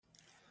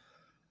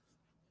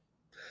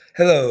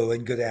Hello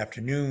and good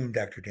afternoon,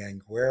 Dr.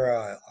 Dan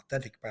Guerra,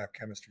 Authentic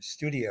Biochemistry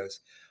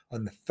Studios,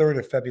 on the 3rd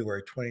of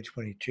February,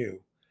 2022.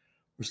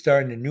 We're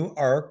starting a new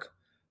arc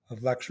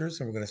of lectures,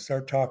 and we're going to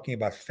start talking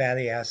about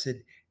fatty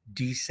acid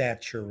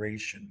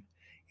desaturation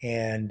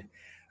and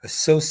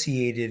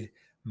associated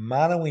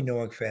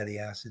monoenoic fatty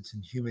acids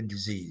in human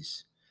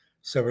disease.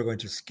 So we're going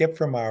to skip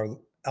from our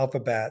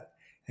alphabet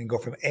and go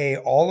from A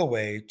all the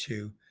way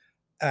to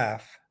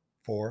F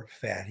for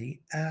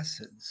fatty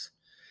acids.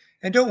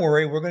 And don't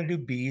worry, we're going to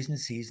do B's and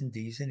C's and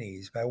D's and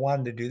E's. But I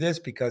wanted to do this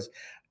because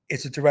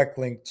it's a direct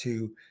link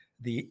to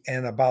the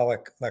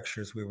anabolic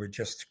lectures we were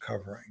just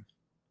covering.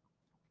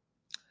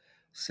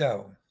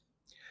 So,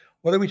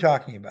 what are we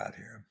talking about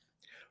here?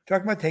 We're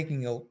talking about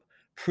taking a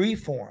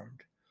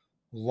preformed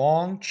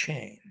long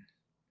chain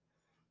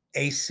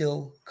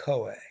acyl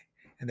CoA,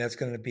 and that's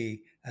going to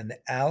be an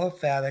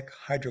aliphatic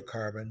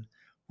hydrocarbon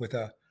with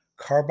a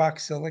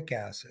carboxylic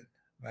acid,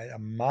 right? A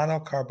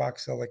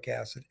monocarboxylic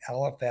acid,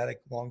 aliphatic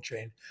long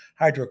chain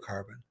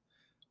hydrocarbon,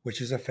 which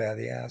is a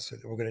fatty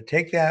acid. We're going to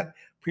take that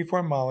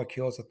preformed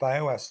molecule as a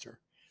thioester.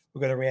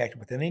 We're going to react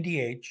with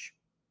NADH,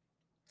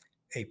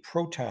 a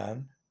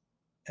proton,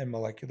 and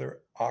molecular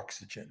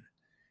oxygen.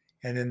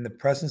 And in the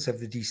presence of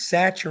the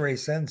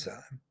desaturase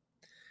enzyme,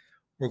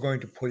 we're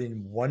going to put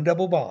in one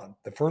double bond,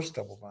 the first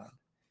double bond.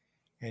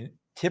 And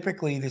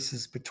typically this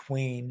is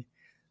between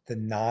the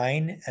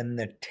 9 and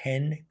the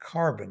 10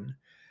 carbon,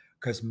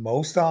 because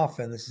most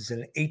often this is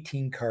an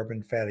 18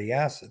 carbon fatty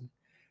acid.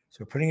 So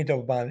we're putting a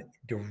double bond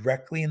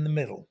directly in the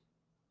middle.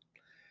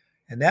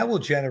 And that will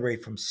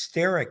generate from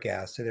stearic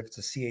acid, if it's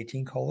a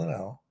C18 colon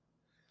O,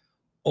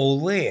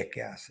 oleic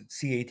acid,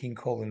 C18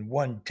 colon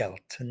 1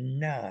 delta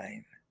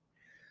 9.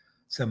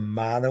 It's a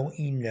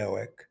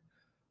monoenoic,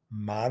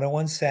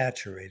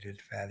 monounsaturated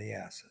fatty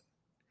acid.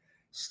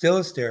 Still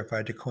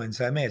esterified to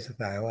coenzyme A as a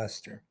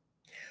thioester.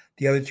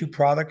 The other two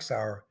products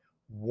are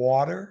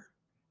water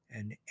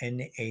and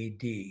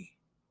NAD.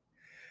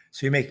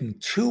 So you're making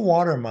two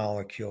water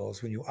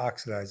molecules when you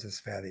oxidize this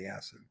fatty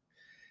acid.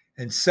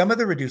 And some of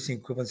the reducing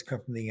equivalents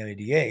come from the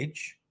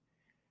NADH,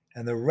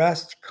 and the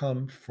rest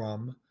come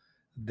from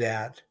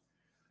that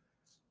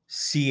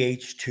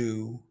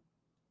CH2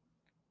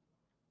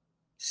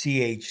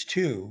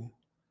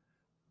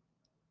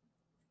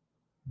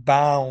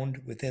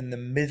 bound within the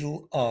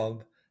middle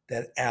of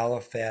that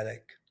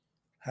aliphatic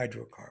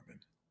hydrocarbon.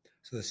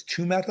 So there's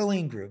two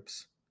methylene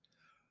groups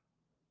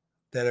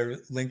that are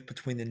linked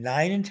between the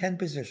 9 and 10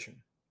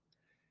 position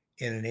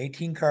in an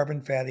 18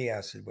 carbon fatty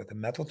acid with a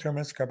methyl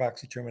terminus,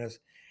 carboxy terminus.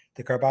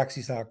 The carboxy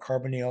is now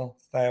carbonyl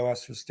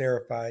thioester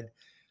esterified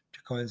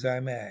to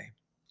coenzyme A.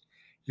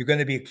 You're going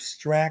to be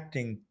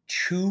extracting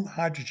two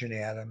hydrogen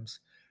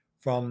atoms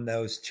from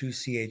those two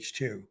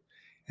CH2.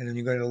 And then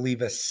you're going to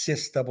leave a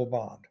cis double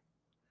bond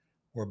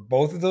where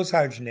both of those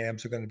hydrogen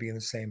atoms are going to be in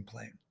the same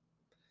plane.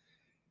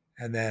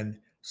 And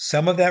then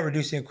some of that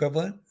reducing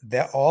equivalent,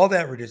 all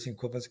that reducing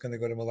equivalent is going to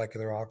go to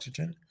molecular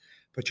oxygen,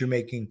 but you're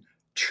making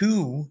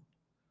two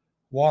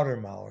water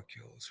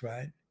molecules,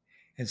 right?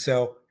 And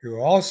so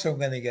you're also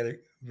going to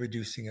get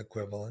reducing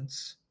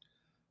equivalents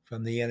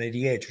from the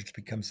NADH, which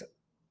becomes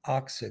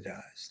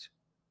oxidized.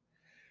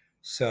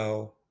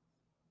 So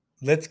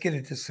let's get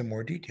into some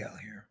more detail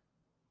here.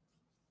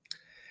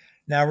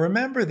 Now,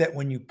 remember that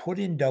when you put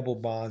in double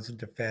bonds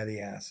into fatty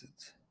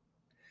acids,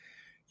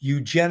 you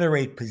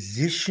generate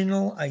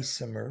positional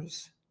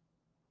isomers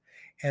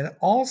and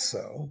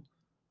also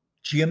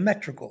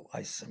geometrical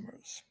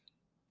isomers.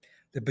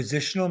 The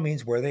positional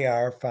means where they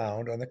are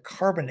found on the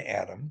carbon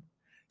atom,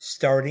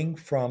 starting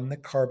from the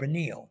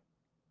carbonyl,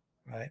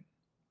 right?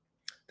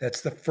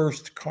 That's the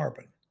first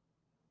carbon.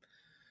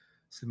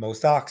 It's the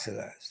most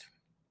oxidized.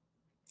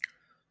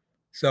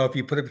 So if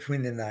you put it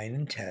between the 9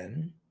 and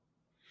 10,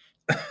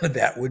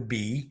 that would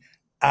be,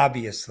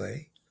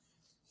 obviously,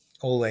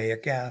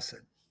 oleic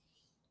acid.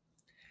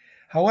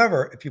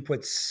 However, if you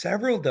put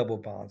several double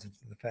bonds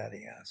into the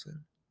fatty acid,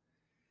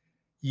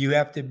 you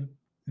have to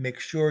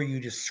make sure you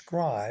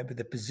describe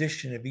the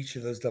position of each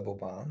of those double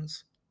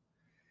bonds.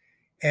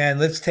 And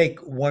let's take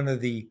one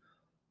of the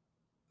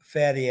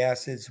fatty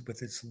acids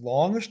with its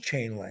longest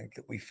chain length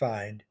that we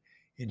find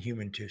in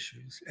human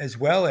tissues, as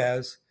well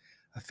as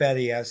a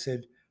fatty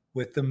acid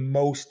with the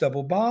most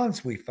double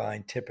bonds we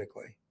find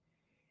typically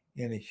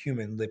in a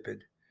human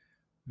lipid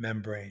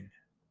membrane.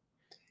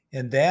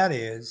 And that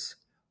is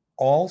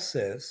all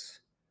cis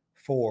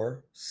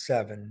 4,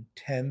 7,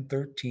 10,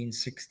 13,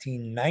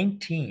 16,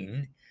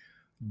 19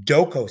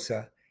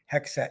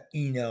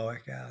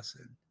 docosahexaenoic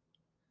acid.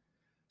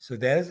 So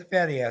that is a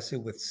fatty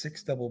acid with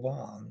 6 double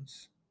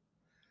bonds,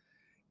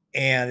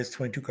 and it's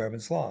 22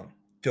 carbons long.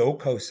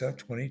 Docosah,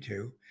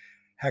 22.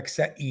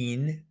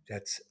 Hexaene,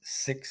 that's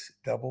 6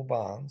 double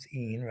bonds,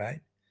 ene,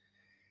 right?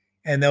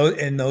 And those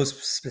in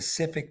those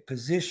specific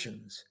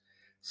positions,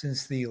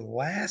 since the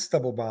last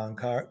double bond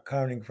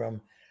counting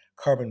from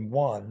carbon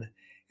 1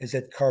 is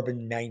at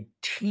carbon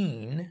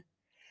 19,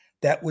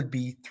 that would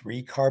be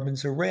 3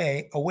 carbons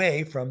away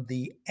from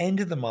the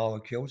end of the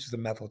molecule, which is the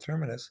methyl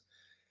terminus,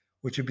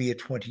 which would be at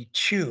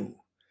 22.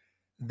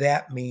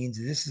 that means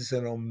this is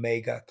an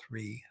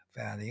omega-3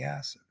 fatty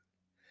acid.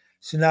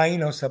 So now you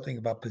know something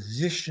about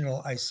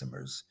positional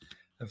isomers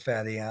of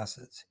fatty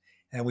acids.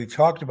 And we've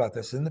talked about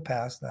this in the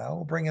past. Now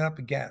we'll bring it up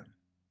again.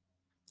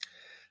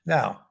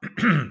 Now,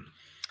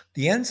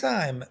 the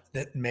enzyme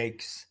that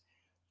makes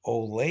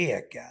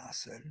oleic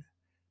acid,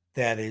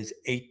 that is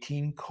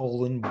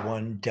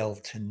 18-1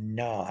 delta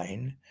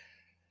 9,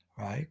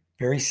 right?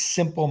 Very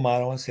simple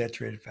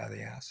monounsaturated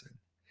fatty acid.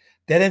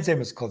 That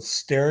enzyme is called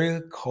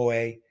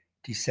stearoyl-CoA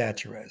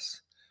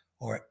desaturase,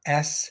 or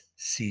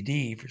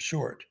SCD for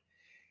short.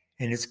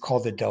 And it's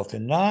called the delta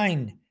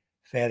 9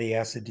 fatty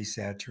acid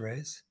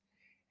desaturase,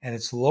 and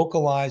it's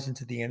localized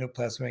into the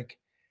endoplasmic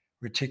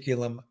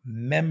reticulum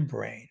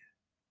membrane.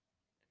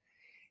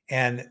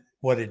 And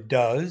what it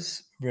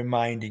does,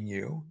 reminding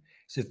you,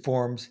 is it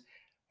forms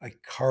a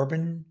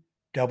carbon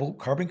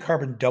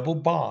double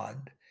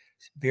bond,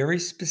 very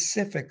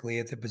specifically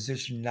at the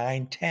position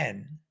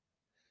 910.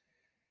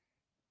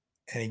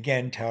 And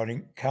again,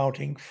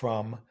 counting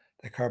from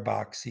the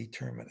carboxy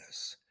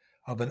terminus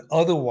of an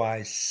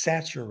otherwise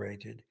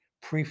saturated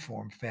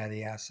preformed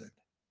fatty acid.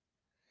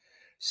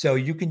 So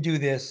you can do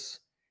this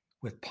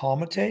with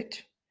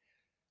palmitate,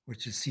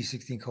 which is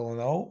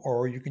C16:O,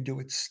 or you can do it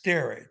with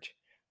stearate,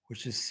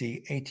 which is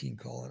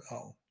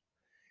C18:O.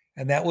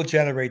 And that will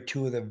generate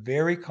two of the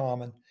very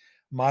common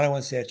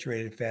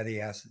monounsaturated fatty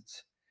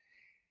acids,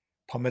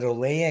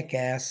 palmitoleic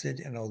acid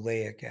and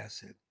oleic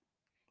acid,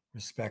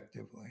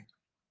 respectively.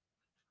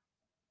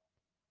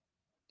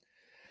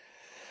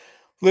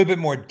 A little bit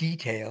more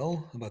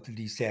detail about the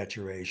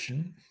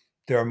desaturation.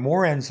 There are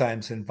more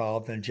enzymes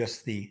involved than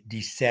just the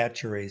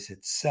desaturase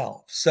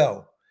itself.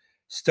 So,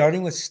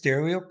 starting with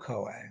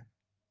stearoyl-CoA,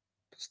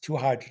 plus two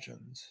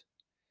hydrogens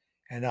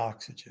and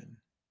oxygen,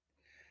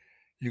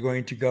 you're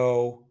going to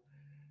go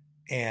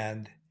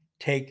and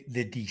take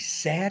the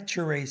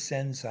desaturase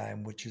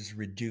enzyme, which is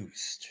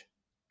reduced,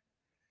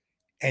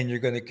 and you're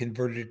going to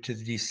convert it to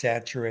the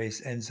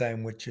desaturase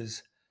enzyme, which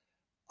is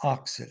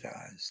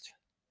oxidized.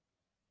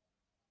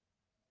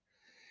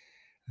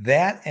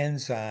 That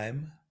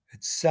enzyme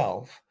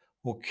itself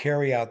will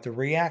carry out the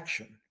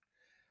reaction,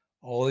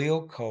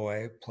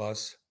 oleoCoA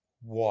plus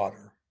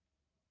water,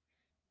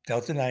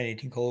 delta 9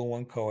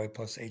 18-1 CoA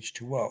plus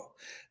H2O.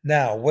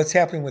 Now, what's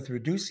happening with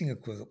reducing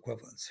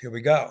equivalents? Here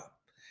we go.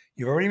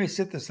 You've already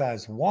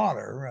synthesized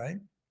water, right?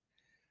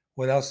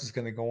 What else is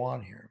going to go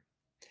on here?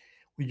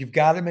 Well, you've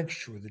got to make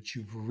sure that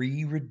you've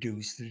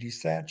re-reduced the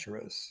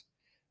desaturase.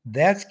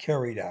 That's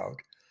carried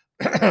out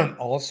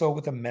also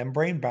with a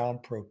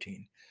membrane-bound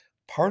protein,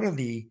 part of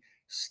the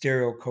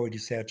stearoyl-CoA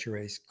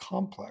desaturase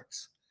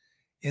complex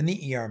in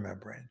the ER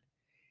membrane.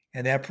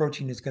 And that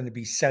protein is going to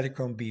be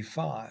cytochrome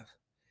B5.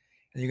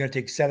 And you're going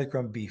to take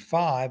cytochrome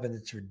B5 in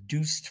its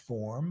reduced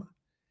form,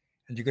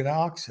 and you're going to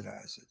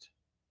oxidize it.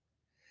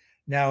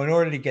 Now, in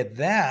order to get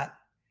that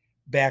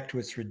back to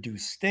its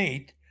reduced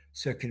state,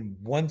 so it can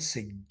once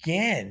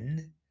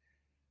again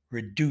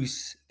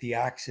reduce the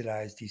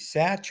oxidized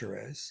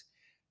desaturase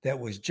that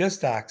was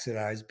just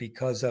oxidized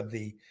because of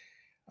the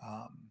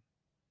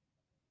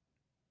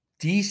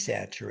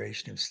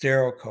desaturation of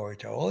stearoyl-CoA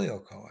to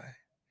oleoCoA.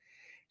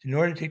 In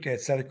order to take that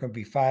cytochrome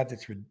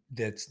B5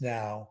 that's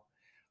now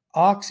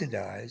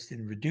oxidized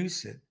and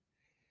reduce it,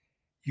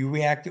 you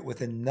react it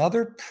with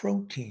another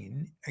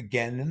protein,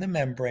 again in the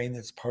membrane,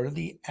 that's part of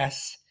the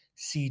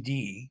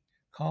SCD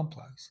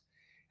complex,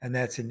 and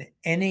that's an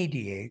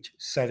NADH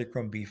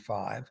cytochrome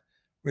B5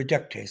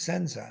 reductase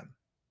enzyme.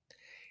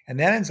 And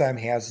that enzyme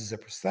has as a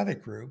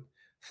prosthetic group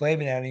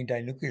flavin-adenine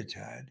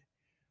dinucleotide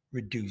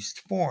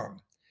reduced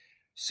form.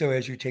 So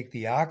as you take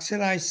the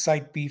oxidized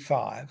site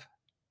B5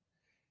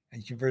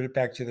 and convert it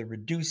back to the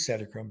reduced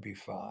cytochrome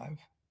B5,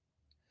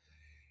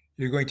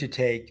 you're going to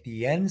take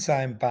the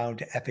enzyme bound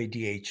to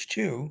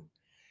FADH2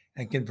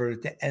 and convert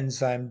it to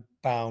enzyme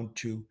bound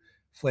to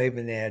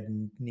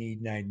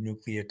flavin-adenine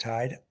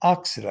dinucleotide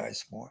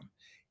oxidized form,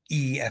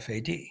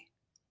 EFAD.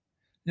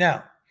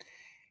 Now,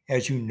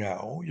 as you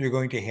know, you're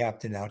going to have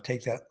to now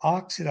take that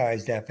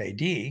oxidized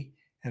FAD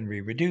and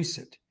re-reduce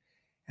it.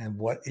 And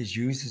what is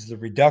used as the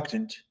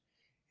reductant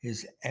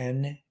is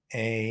NADH.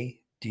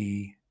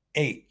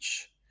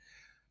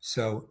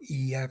 So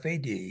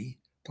EFAD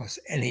plus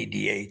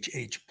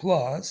NADH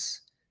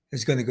plus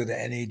is going to go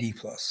to NAD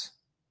plus.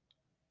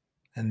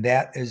 And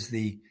that is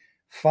the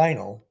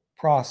final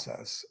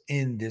process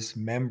in this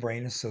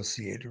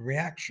membrane-associated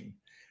reaction,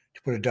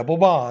 to put a double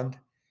bond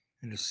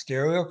into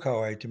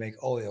stearoyl-CoA to make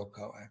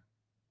oleoCoA.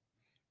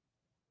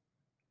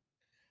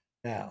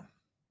 Now,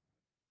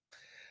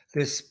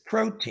 this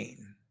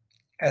protein,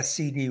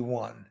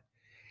 SCD1,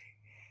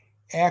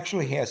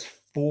 actually has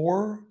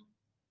 4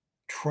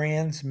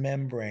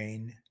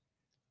 transmembrane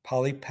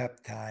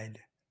polypeptide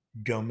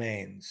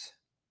domains.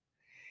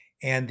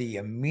 And the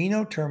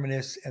amino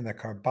terminus and the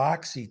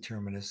carboxy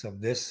terminus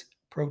of this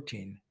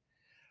protein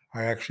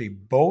are actually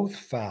both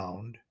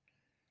found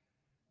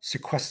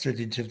sequestered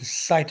into the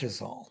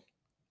cytosol.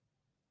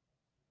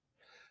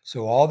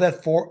 So all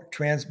that 4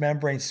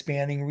 transmembrane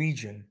spanning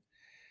region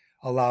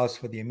allows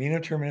for the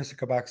amino terminus, the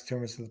carboxyl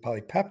terminus of the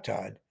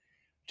polypeptide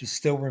to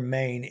still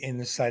remain in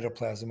the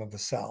cytoplasm of the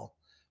cell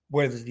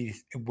where the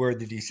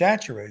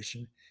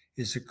desaturation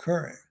is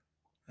occurring.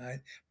 Right?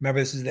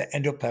 Remember, this is the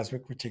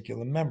endoplasmic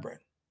reticulum membrane.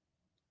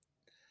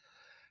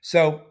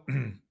 So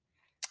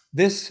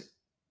this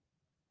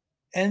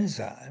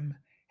enzyme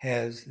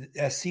has,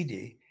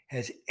 SCD,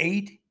 has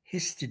 8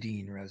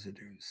 histidine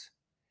residues.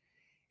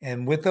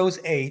 And with those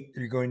 8,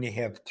 you're going to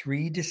have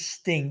 3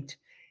 distinct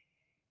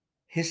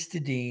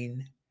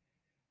histidine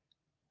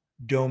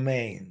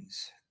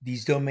domains.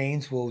 These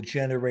domains will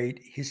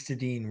generate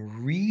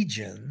histidine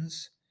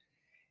regions,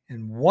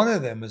 and one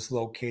of them is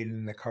located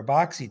in the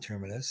carboxy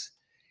terminus,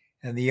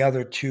 and the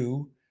other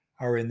 2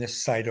 are in the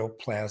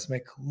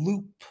cytoplasmic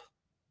loop.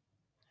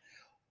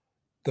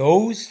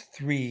 Those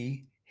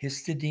 3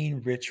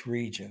 histidine-rich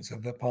regions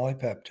of the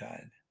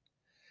polypeptide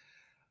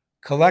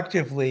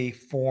collectively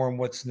form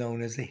what's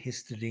known as a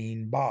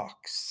histidine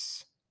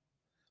box,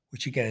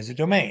 which again is a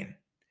domain.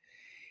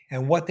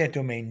 And what that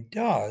domain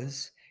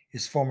does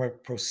is form a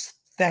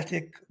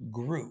prosthetic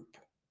group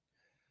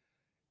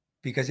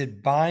because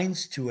it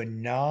binds to a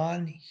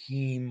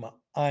non-heme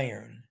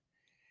iron,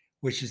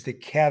 which is the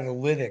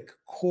catalytic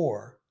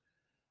core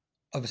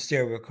of the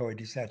stereochore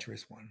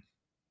desaturase 1.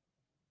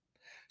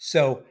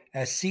 So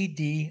as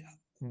CD1,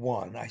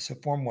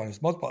 isoform 1,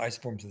 there's multiple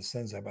isoforms of this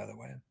enzyme, by the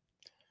way.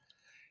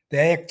 The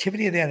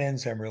activity of that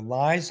enzyme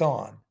relies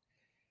on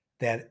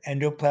that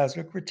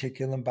endoplasmic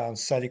reticulum-bound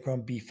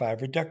cytochrome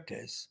B5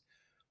 reductase,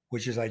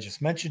 which, as I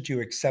just mentioned to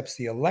you, accepts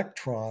the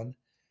electron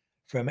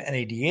from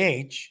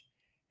NADH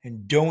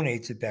and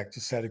donates it back to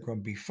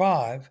cytochrome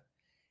B5,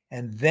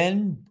 and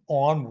then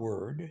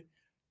onward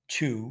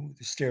to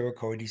the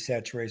stereochore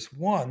desaturase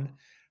 1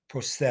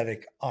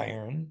 prosthetic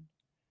iron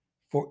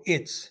for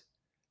its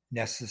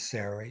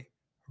necessary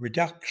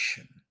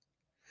reduction.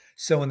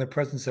 So in the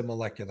presence of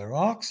molecular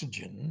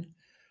oxygen,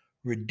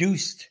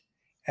 reduced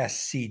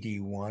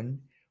SCD1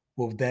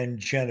 will then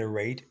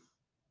generate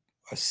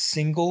a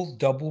single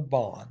double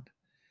bond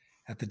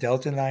at the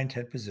delta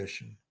 9-10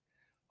 position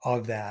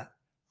of that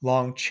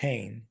long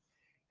chain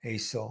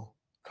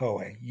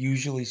acyl-CoA,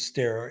 usually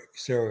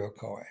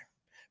stereochore,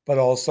 but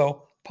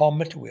also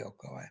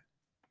palmitoyl-CoA.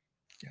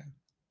 Okay.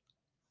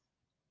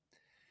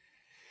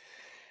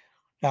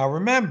 Now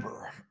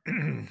remember,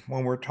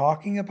 when we're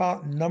talking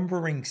about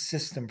numbering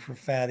system for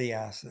fatty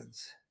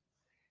acids,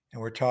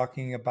 and we're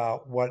talking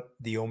about what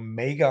the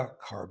omega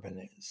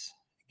carbon is,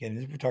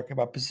 again, we're talking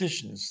about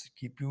positions to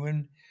keep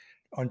you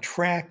on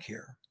track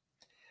here.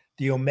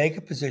 The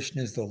omega position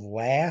is the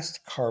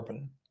last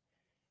carbon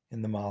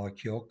in the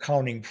molecule,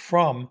 counting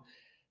from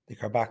the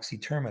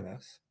carboxy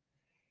terminus.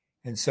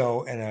 And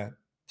so in a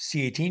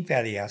C18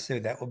 fatty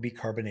acid, that will be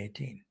carbon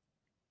 18,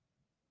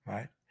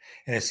 right?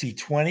 And a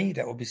C20,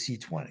 that will be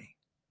C20.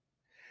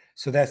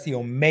 So that's the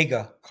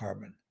omega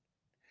carbon.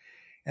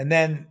 And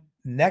then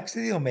next to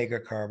the omega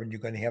carbon, you're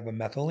going to have a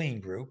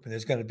methylene group, and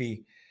there's going to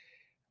be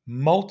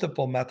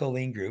multiple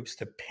methylene groups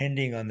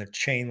depending on the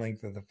chain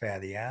length of the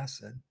fatty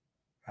acid,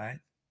 right?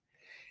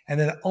 And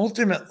then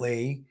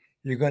ultimately,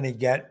 you're going to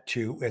get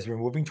to, as we're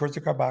moving towards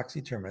the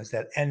carboxy terminus,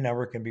 that N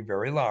number can be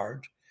very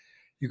large.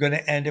 You're going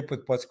to end up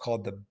with what's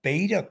called the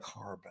beta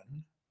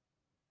carbon.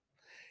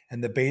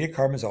 And the beta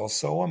carbon is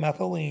also a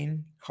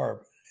methylene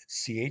carbon.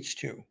 It's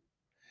CH2.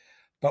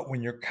 But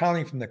when you're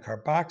counting from the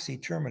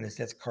carboxy terminus,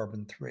 that's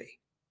carbon 3.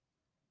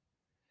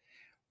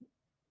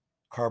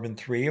 Carbon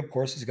 3, of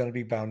course, is going to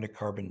be bound to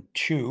carbon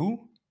 2,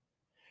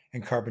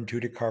 and carbon 2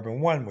 to carbon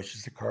 1, which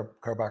is the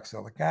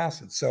carboxylic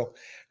acid. So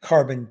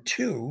carbon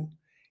 2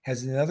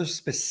 has another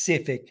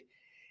specific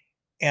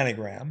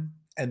anagram,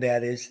 and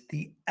that is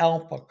the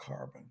alpha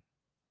carbon.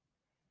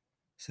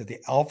 So the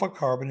alpha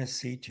carbon is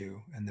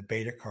C2, and the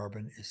beta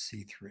carbon is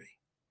C3.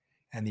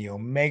 And the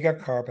omega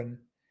carbon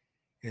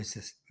is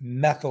this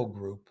methyl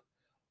group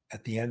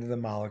at the end of the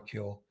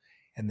molecule,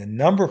 and the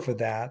number for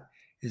that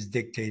is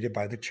dictated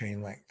by the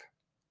chain length.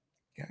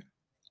 Okay.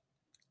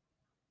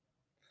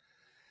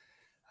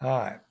 All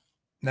right.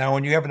 Now,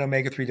 when you have an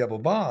omega-3 double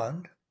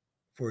bond,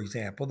 for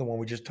example, the one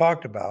we just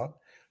talked about,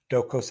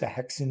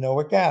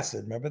 docosahexaenoic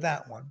acid, remember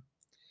that one?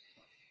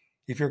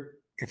 If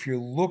you're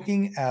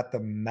looking at the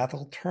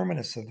methyl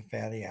terminus of the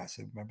fatty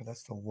acid, remember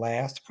that's the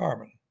last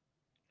carbon,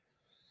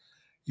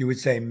 you would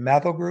say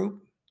methyl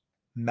group,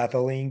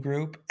 methylene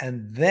group,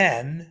 and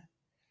then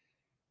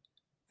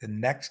the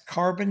next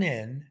carbon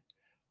in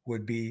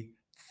would be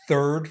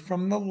third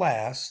from the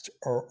last,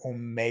 or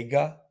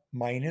omega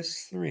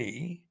minus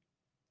 3.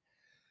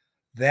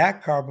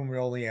 That carbon would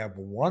only have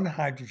one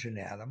hydrogen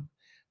atom.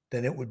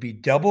 Then it would be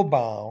double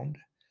bound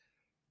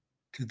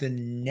to the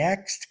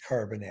next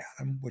carbon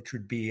atom, which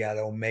would be at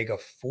omega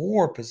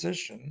 4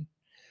 position,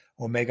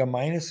 omega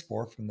minus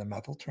 4 from the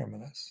methyl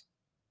terminus,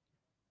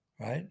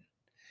 right?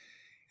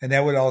 And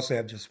that would also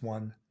have just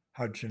one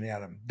hydrogen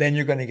atom. Then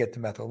you're going to get the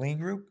methylene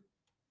group.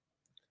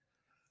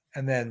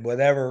 And then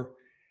whatever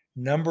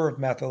number of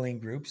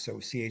methylene groups, so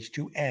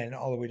CH2N,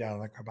 all the way down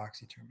to the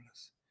carboxy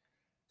terminus.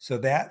 So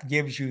that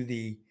gives you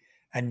the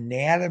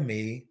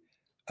anatomy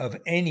of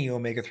any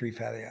omega-3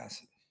 fatty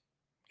acid.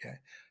 Okay,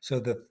 so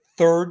the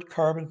third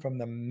carbon from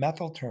the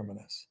methyl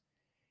terminus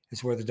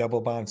is where the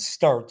double bond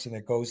starts, and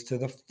it goes to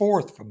the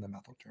fourth from the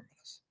methyl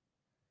terminus.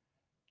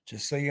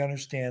 Just so you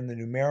understand the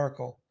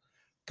numerical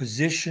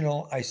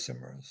positional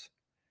isomers,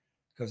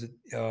 because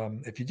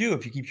if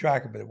you keep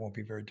track of it, it won't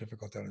be very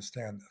difficult to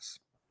understand this.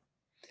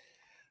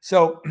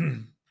 So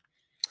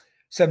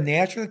some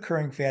naturally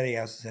occurring fatty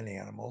acids in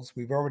animals.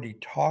 We've already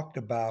talked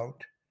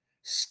about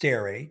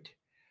stearate.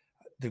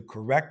 The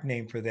correct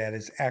name for that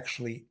is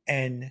actually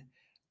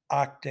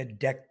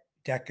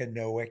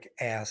N-octadecanoic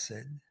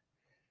acid.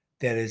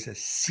 That is a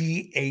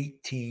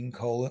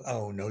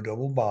C18:O, no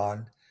double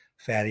bond,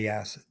 fatty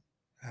acid.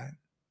 Right?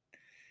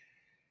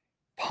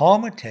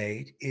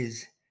 Palmitate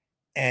is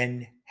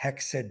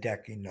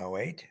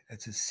N-hexadecanoate.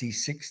 That's a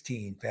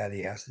C16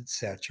 fatty acid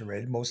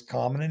saturated, most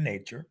common in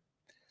nature.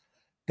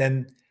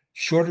 Then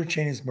shorter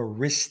chain is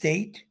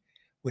myristate,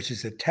 which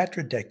is a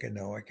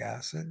tetradecanoic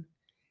acid.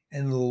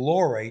 And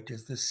laurate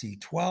is the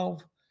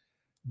C12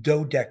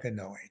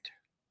 dodecanoate.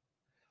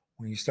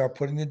 When you start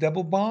putting the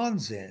double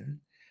bonds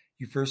in,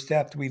 you first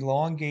have to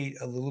elongate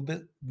a little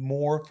bit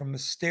more from the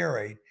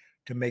stearate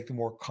to make the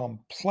more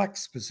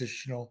complex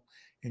positional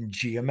and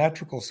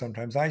geometrical,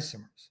 sometimes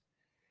isomers.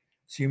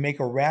 So you make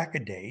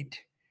arachidate,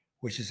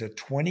 which is a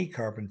 20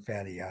 carbon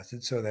fatty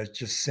acid. So that's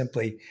just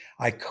simply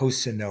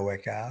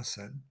icosanoic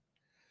acid.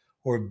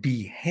 Or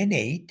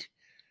B-henate,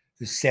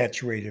 the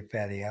saturated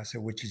fatty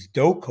acid, which is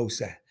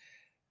docosanoic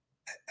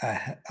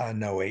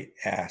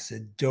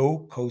acid,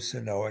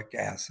 docosanoic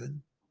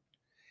acid.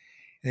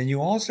 And then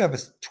you also have a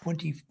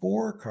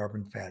 24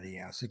 carbon fatty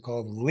acid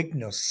called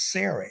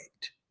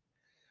lignocerate,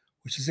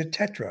 which is a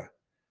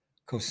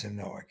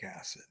tetracosanoic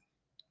acid.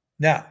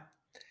 Now,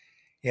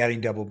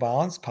 adding double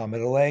bonds,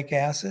 palmitoleic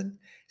acid,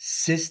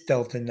 cis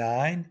delta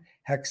 9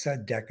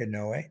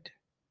 hexadecanoate,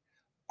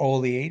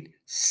 oleate,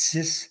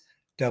 cis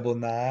delta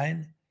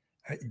 9,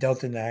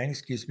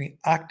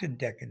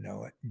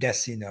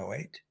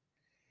 octadecanoate,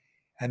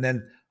 and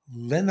then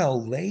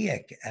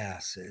linoleic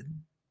acid,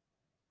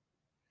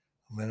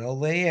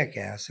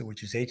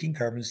 which is 18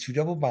 carbons, 2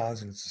 double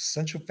bonds, and it's an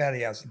essential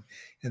fatty acid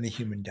in the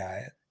human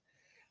diet.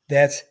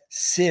 That's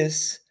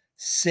cis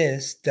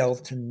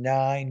delta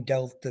 9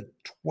 delta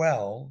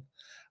 12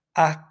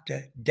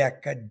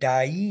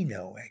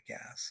 octadecadienoic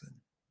acid.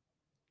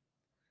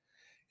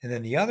 And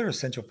then the other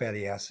essential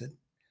fatty acid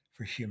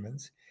for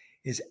humans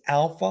is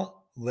alpha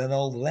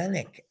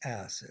linolenic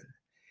acid,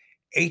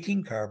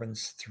 18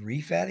 carbons,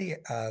 3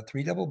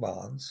 double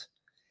bonds,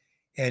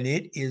 and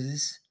it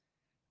is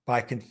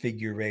by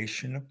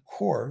configuration, of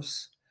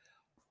course,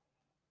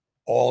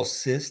 all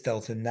cis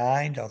delta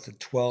 9, delta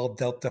 12,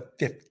 delta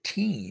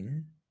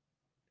 15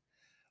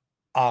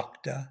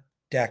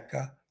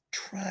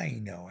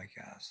 octadecatrienoic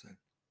acid.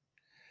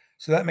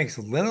 So that makes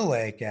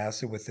linoleic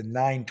acid with the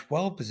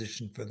 9-12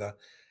 position for the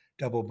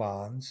double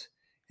bonds,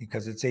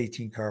 because it's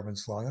 18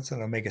 carbons long. It's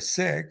an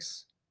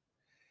omega-6.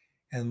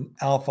 And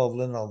alpha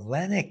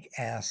linolenic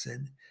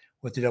acid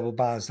with the double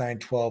bonds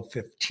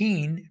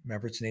 9-12-15.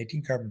 Remember, it's an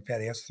 18 carbon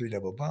fatty acid, 3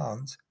 double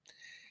bonds.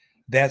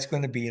 That's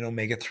going to be an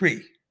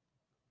omega-3.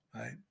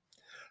 Right?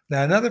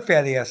 Now, another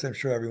fatty acid I'm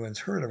sure everyone's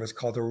heard of is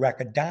called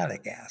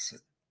arachidonic acid.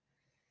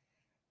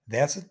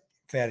 That's a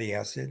fatty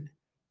acid,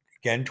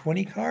 again,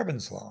 20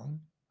 carbons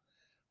long,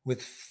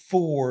 with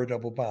 4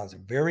 double bonds. A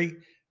very,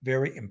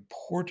 very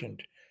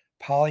important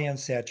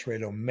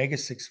polyunsaturated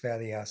omega-6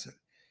 fatty acid.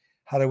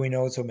 How do we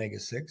know it's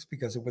omega-6?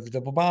 Because of where the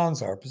double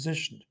bonds are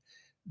positioned.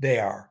 They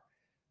are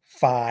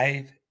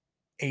 5,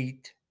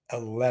 8,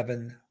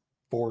 11,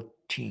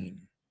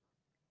 14.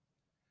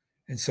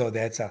 And so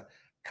that's a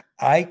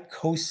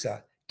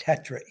icosanoic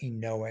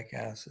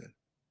acid.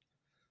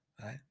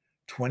 Right?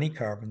 20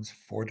 carbons,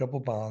 4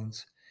 double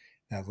bonds.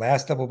 Now,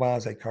 last double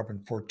bonds at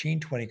carbon 14,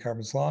 20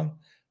 carbons long,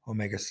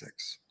 omega-6.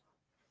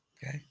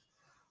 Okay?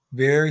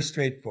 Very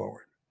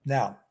straightforward.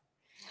 Now,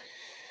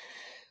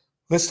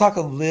 let's talk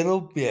a little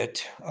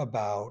bit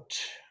about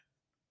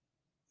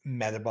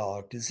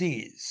metabolic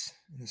disease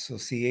in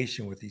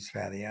association with these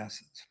fatty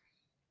acids.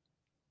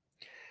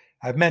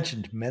 I've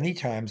mentioned many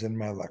times in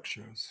my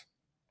lectures,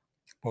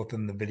 both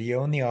in the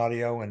video and the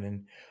audio and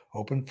in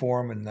open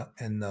forum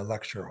in the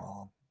lecture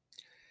hall,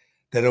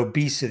 that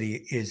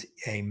obesity is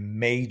a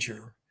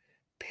major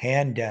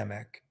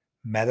pandemic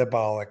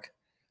metabolic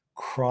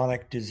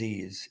chronic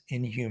disease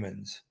in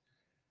humans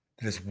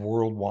that is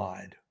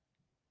worldwide.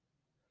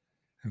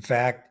 In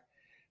fact,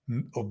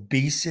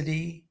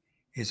 obesity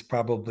is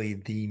probably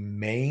the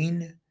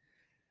main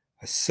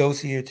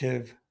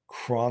associative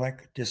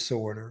chronic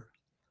disorder,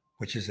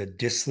 which is a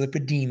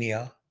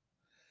dyslipidemia,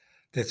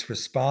 that's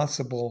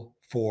responsible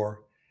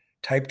for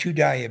type 2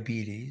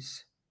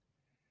 diabetes,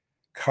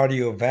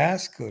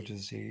 cardiovascular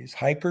disease,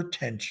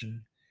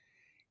 hypertension,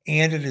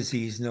 and a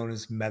disease known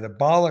as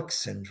metabolic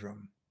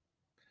syndrome.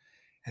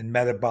 And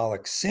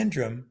metabolic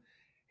syndrome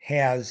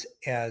has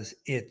as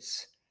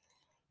its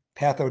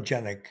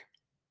pathogenic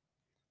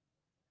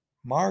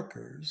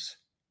markers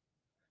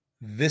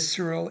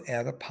visceral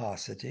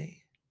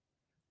adiposity,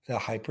 the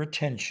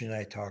hypertension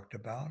I talked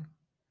about,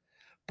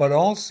 but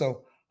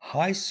also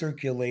high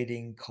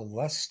circulating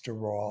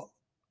cholesterol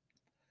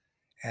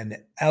and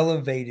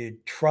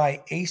elevated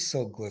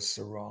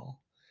triacylglycerol,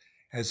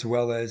 as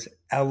well as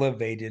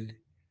elevated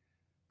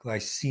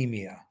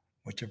glycemia,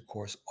 which of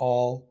course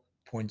all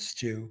points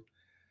to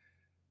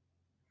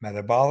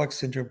metabolic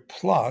syndrome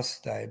plus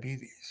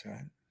diabetes,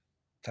 right?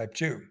 Type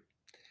 2.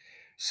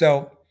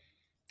 So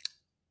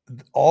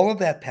all of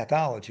that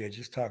pathology I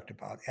just talked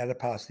about,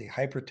 adiposity,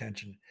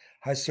 hypertension,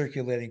 high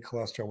circulating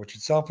cholesterol, which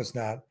itself is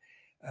not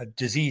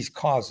disease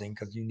causing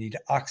because you need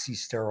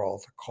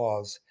oxysterol to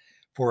cause,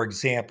 for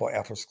example,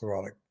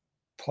 atherosclerotic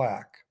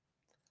plaque.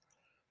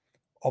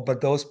 Oh,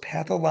 but those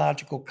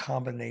pathological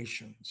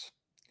combinations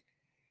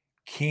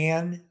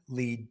can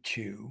lead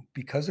to,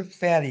 because of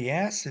fatty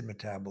acid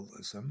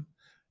metabolism,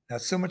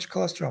 not so much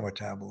cholesterol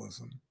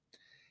metabolism,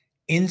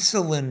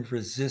 insulin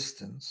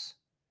resistance,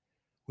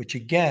 which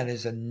again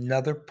is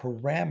another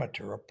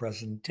parameter of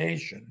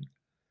presentation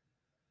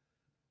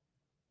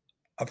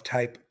of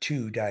type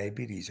 2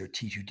 diabetes or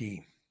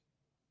T2D.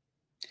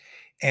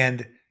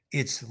 And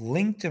it's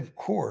linked, of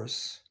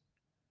course,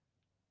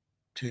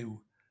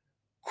 to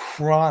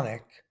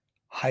chronic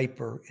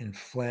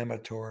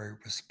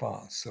hyperinflammatory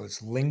response. So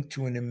it's linked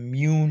to an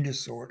immune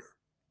disorder.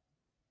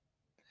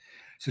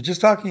 So just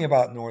talking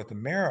about North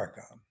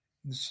America,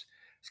 this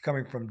is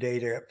coming from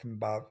data from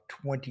about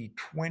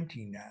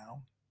 2020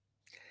 now.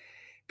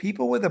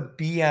 People with a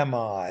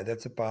BMI,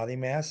 that's a body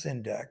mass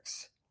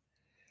index,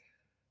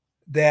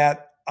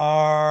 that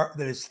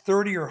is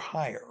 30 or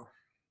higher,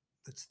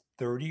 that's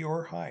 30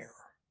 or higher,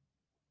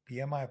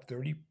 BMI of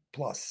 30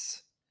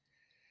 plus,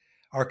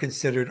 are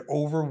considered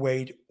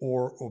overweight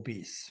or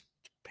obese,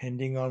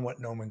 depending on what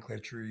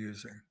nomenclature you're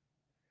using.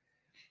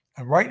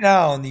 And right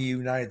now in the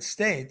United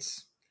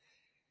States,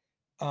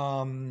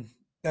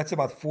 that's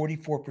about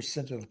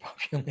 44% of the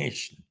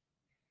population.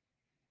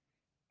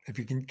 If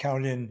you can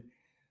count in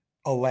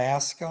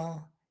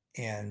Alaska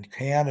and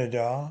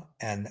Canada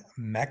and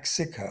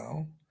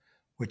Mexico,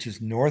 which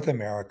is North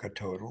America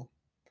total,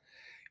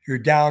 you're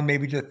down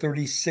maybe to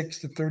 36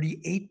 to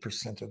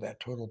 38% of that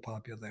total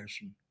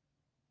population.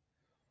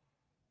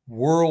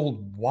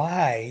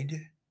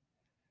 Worldwide,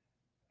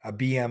 a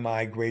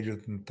BMI greater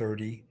than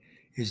 30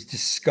 is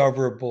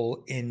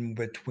discoverable in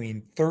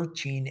between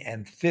 13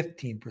 and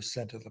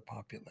 15% of the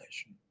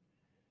population.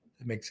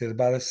 It makes it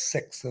about a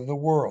sixth of the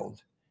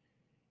world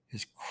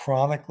is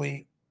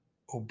chronically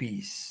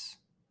obese.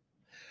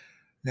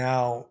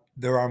 Now,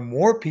 there are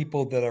more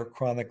people that are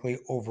chronically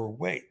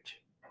overweight.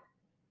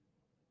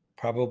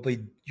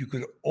 Probably you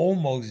could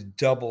almost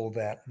double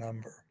that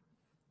number.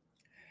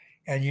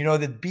 And you know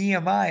that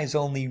BMI is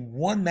only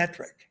one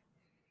metric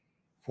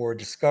for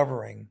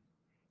discovering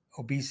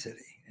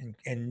obesity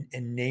and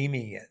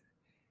naming it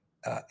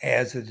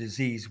as a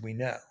disease we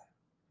know.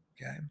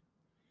 Okay.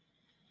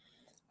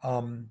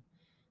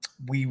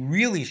 We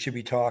really should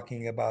be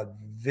talking about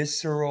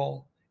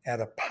visceral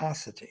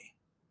adiposity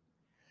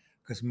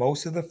because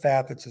most of the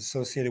fat that's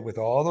associated with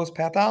all those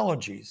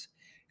pathologies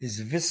is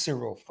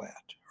visceral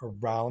fat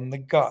around the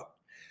gut,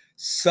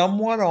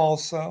 somewhat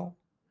also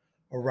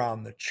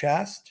around the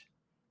chest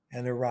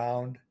and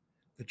around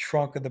the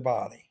trunk of the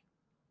body.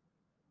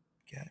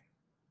 Okay.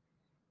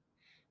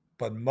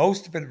 But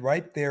most of it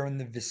right there in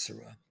the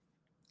viscera.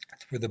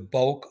 That's where the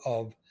bulk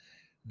of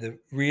the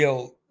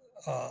real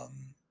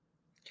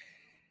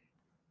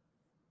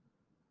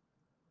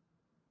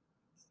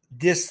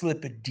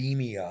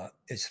dyslipidemia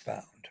is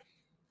found.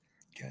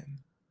 Okay.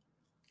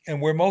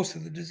 And where most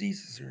of the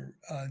diseases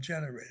are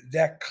generated,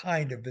 that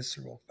kind of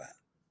visceral fat.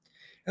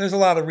 And there's a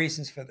lot of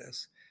reasons for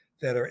this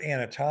that are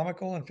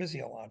anatomical and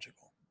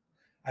physiological.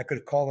 I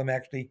could call them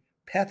actually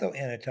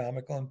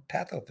pathoanatomical and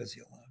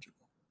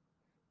pathophysiological.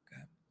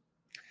 Okay.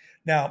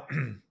 Now,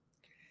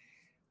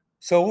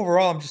 so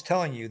overall, I'm just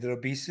telling you that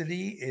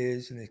obesity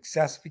is an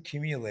excessive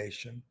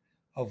accumulation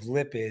of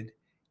lipid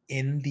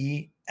in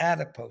the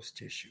adipose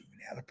tissue.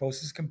 And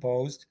adipose is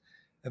composed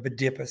of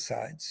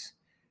adipocytes,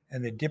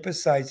 and the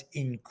adipocytes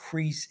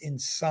increase in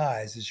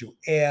size as you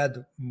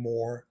add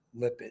more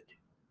lipid.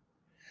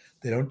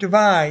 They don't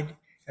divide.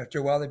 After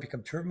a while, they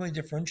become terminally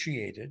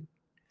differentiated,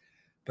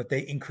 but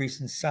they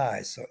increase in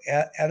size. So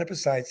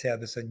adipocytes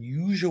have this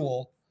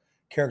unusual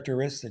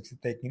characteristic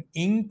that they can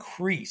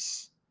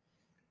increase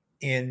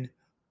in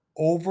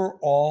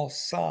overall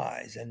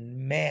size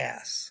and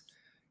mass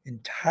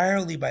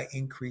entirely by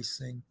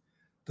increasing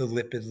the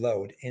lipid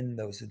load in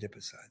those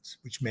adipocytes,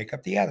 which make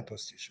up the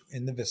adipose tissue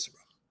in the viscera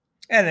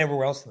and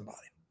everywhere else in the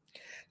body.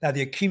 Now,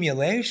 the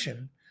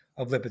accumulation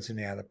of lipids in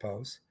the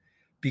adipose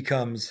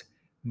becomes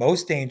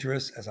most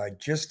dangerous, as I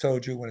just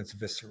told you, when it's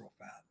visceral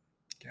fat.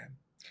 Okay,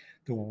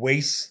 the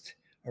waist,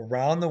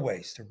 around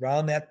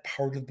that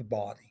part of the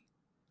body.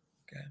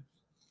 Okay,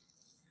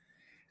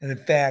 and in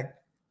fact,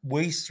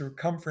 waist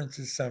circumference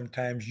is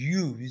sometimes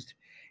used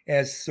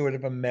as sort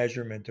of a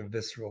measurement of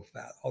visceral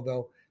fat,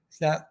 although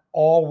it's not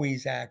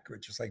always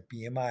accurate, just like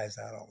BMI is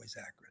not always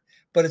accurate.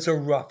 But it's a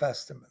rough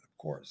estimate, of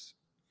course.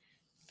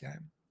 Okay.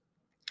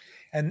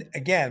 And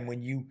again,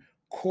 when you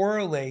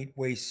correlate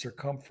waist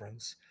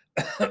circumference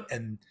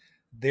and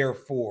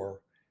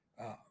therefore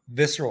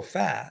visceral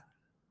fat,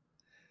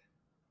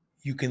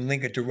 you can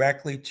link it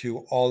directly to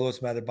all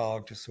those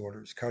metabolic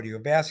disorders,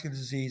 cardiovascular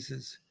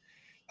diseases,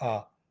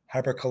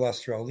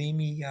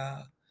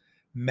 hypercholesterolemia,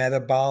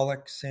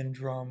 metabolic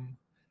syndrome,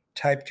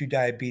 type 2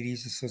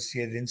 diabetes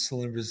associated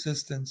insulin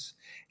resistance,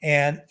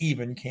 and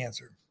even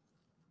cancer.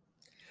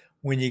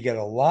 When you get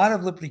a lot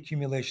of lipid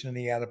accumulation in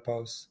the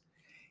adipose,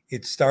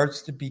 it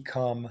starts to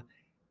become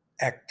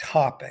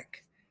ectopic.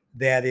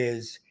 That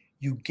is,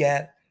 you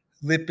get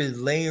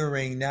lipid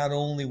layering not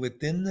only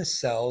within the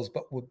cells,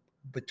 but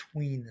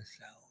between the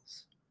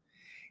cells.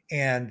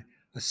 And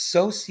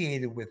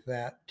associated with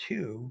that,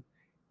 too,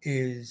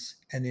 is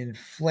an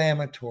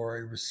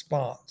inflammatory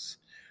response.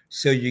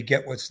 So you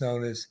get what's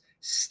known as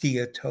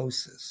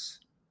steatosis,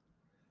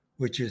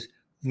 which is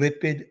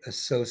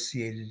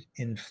lipid-associated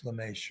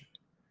inflammation.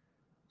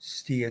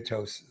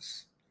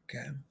 Steatosis,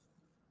 okay?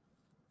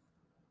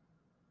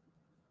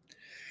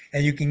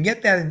 And you can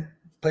get that in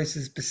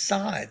places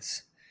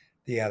besides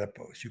the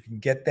adipose. You can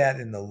get that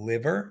in the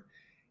liver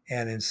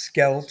and in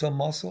skeletal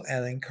muscle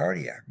and in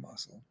cardiac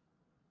muscle.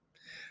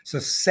 So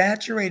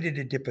saturated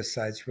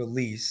adipocytes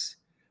release,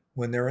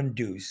 when they're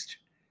induced,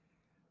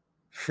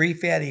 free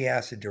fatty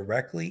acid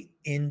directly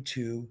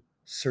into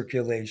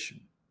circulation.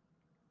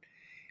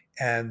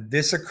 And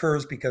this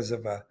occurs because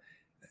of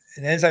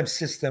an enzyme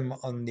system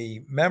on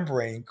the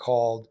membrane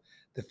called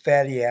the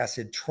fatty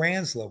acid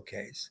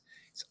translocase.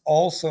 It's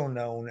also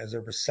known as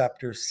a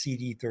receptor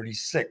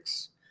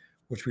CD36,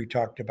 which we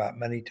talked about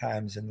many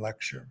times in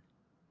lecture.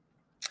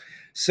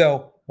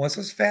 So once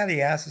those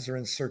fatty acids are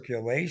in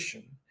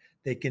circulation,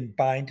 they can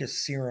bind to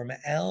serum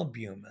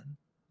albumin.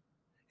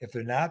 If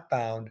they're not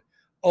bound,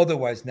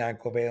 otherwise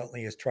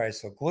non-covalently as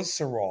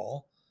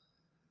triacylglycerol,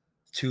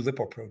 to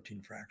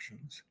lipoprotein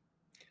fractions.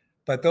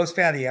 But those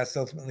fatty acids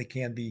ultimately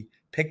can be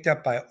picked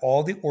up by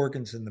all the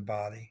organs in the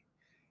body,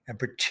 and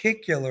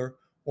particular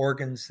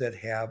organs that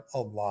have a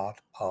lot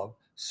of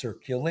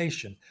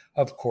circulation.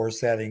 Of course,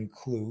 that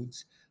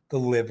includes the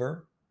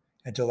liver,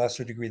 and to a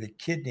lesser degree the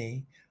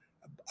kidney,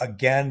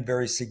 again,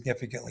 very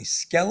significantly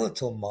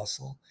skeletal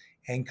muscle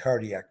and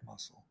cardiac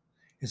muscle.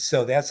 And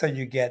so that's how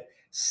you get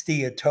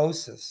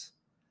steatosis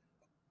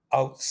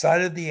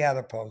outside of the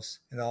adipose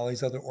and all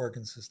these other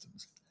organ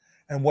systems.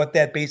 And what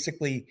that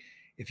basically,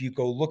 if you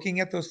go looking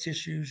at those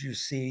tissues, you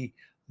see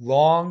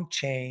long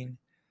chain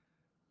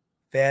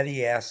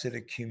fatty acid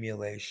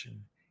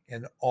accumulation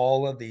in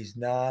all of these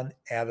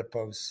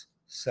non-adipose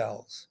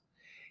cells.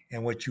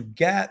 And what you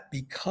get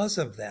because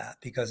of that,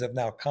 because of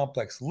now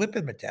complex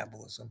lipid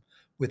metabolism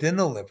within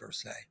the liver,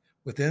 say,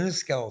 within the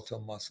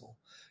skeletal muscle,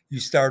 you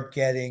start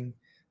getting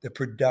the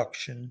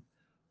production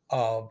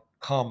of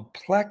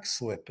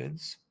complex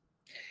lipids.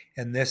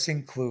 And this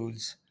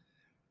includes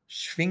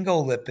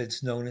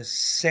sphingolipids known as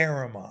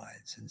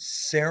ceramides. And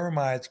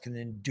ceramides can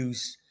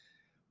induce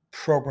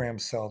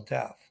programmed cell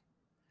death.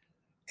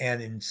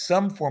 And in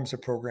some forms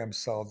of programmed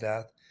cell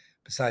death,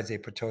 besides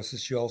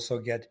apoptosis, you also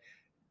get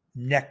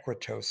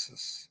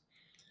necrotosis.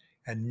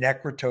 And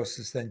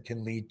necrotosis then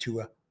can lead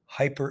to a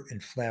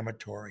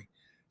hyperinflammatory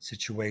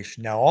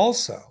situation. Now,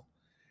 also,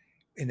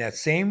 in that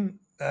same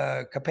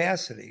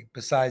capacity,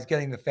 besides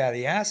getting the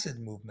fatty acid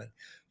movement,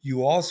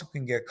 you also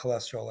can get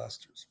cholesterol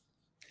esters.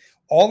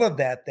 All of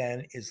that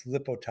then is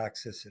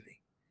lipotoxicity.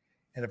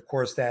 And of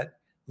course, that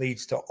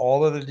leads to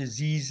all of the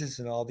diseases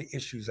and all the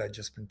issues I've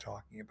just been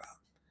talking about.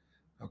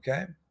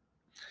 Okay?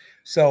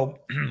 So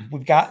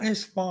we've gotten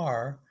as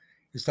far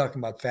as talking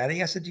about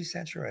fatty acid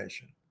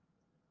desaturation.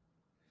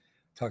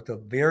 Talked a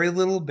very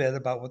little bit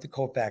about what the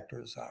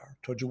cofactors are.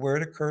 Told you where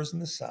it occurs in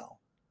the cell.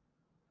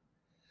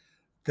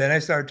 Then I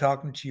started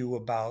talking to you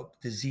about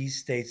disease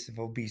states of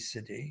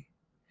obesity,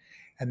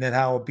 and then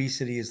how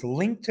obesity is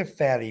linked to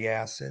fatty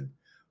acid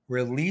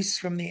release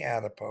from the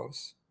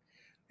adipose,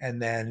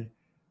 and then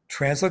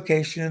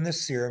translocation in the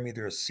serum,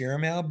 either a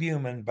serum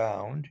albumin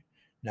bound,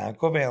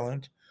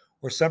 non-covalent,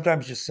 or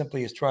sometimes just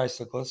simply as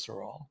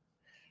triacylglycerol.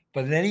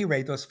 But at any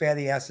rate, those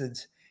fatty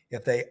acids,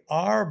 if they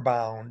are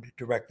bound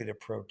directly to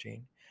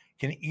protein,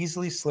 can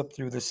easily slip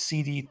through the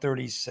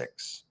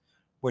CD36,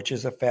 which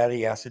is a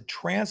fatty acid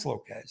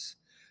translocase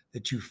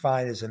that you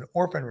find as an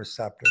orphan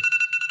receptor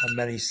on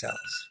many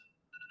cells.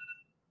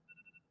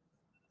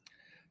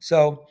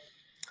 So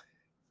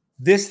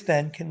this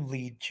then can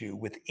lead to,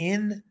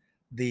 within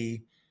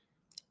the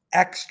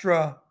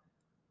extra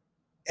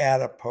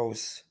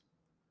adipose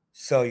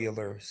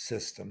cellular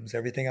systems,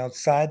 everything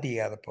outside the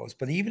adipose,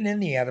 but even in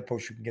the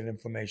adipose, you can get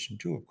inflammation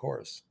too, of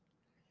course.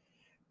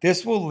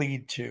 This will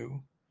lead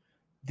to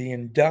the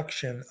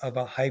induction of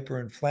a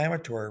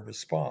hyperinflammatory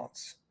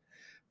response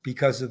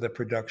because of the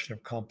production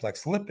of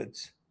complex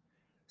lipids,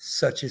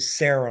 such as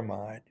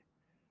ceramide,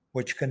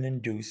 which can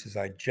induce, as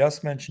I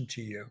just mentioned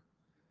to you,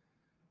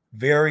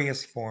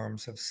 various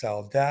forms of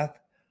cell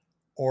death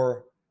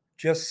or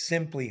just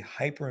simply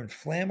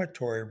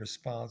hyperinflammatory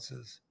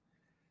responses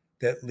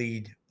that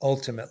lead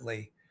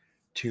ultimately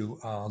to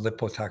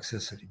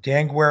lipotoxicity.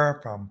 Dan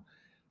Guerra from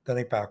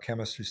Dunning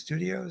Biochemistry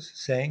Studios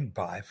saying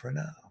bye for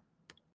now.